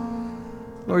us.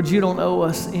 Lord, you don't owe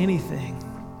us anything.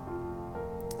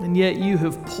 And yet you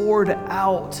have poured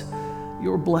out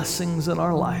your blessings in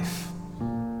our life.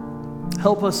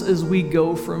 Help us as we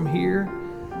go from here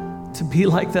to be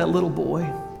like that little boy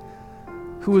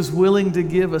who was willing to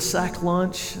give a sack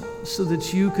lunch so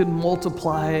that you could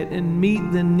multiply it and meet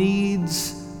the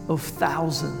needs of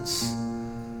thousands.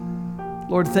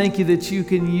 Lord, thank you that you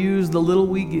can use the little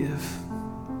we give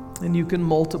and you can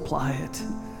multiply it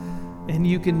and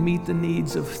you can meet the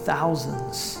needs of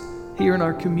thousands here in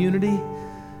our community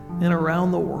and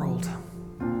around the world.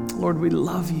 Lord, we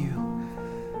love you.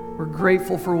 We're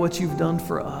grateful for what you've done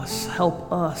for us.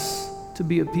 Help us to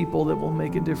be a people that will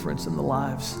make a difference in the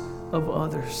lives of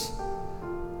others.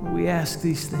 We ask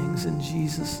these things in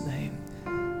Jesus' name.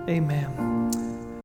 Amen.